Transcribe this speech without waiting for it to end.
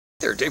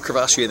There, Dave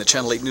Cravassi in the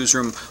Channel 8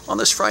 newsroom on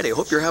this Friday.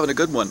 Hope you're having a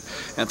good one,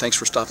 and thanks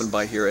for stopping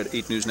by here at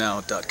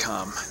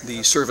 8newsnow.com.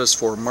 The service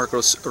for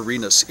Marcos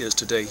Arenas is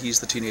today. He's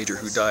the teenager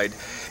who died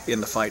in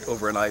the fight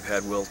over an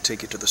iPad. We'll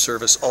take you to the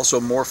service. Also,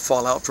 more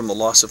fallout from the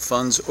loss of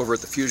funds over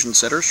at the Fusion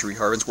Center. Cherie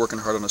Harvin's working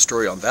hard on a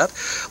story on that.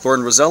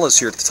 Lauren Rosella is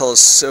here to tell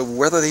us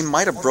whether they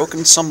might have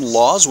broken some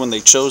laws when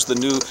they chose the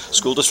new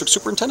school district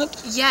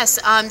superintendent. Yes,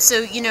 so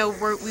you know,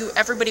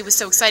 everybody was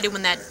so excited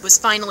when that was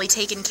finally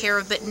taken care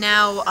of, but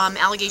now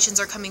allegations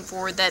are coming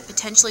forward that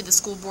potentially the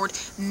school board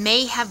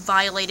may have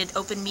violated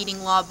open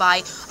meeting law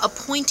by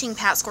appointing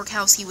Pat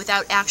Skorkowski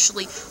without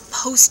actually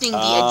posting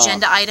the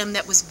agenda item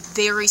that was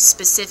very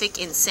specific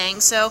in saying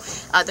so.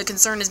 The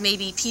concern is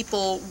maybe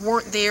people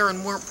weren't there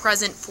and weren't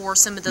present for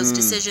some of those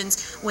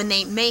decisions when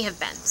they may have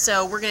been.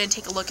 So we're going to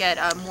take a look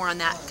at more on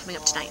that coming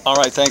up tonight. All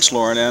right, thanks,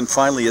 Lauren. And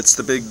finally, it's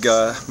the big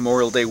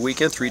Memorial Day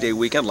weekend, 3-day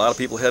weekend. A lot of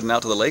people heading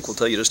out to the lake. We'll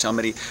tell you just how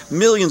many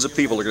millions of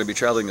people are going to be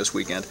traveling this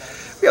weekend.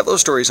 We have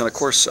those stories and, of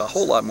course, a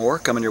whole lot more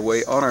coming your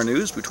way on our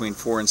news between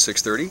 4 and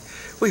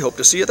 6:30. We hope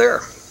to see you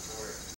there.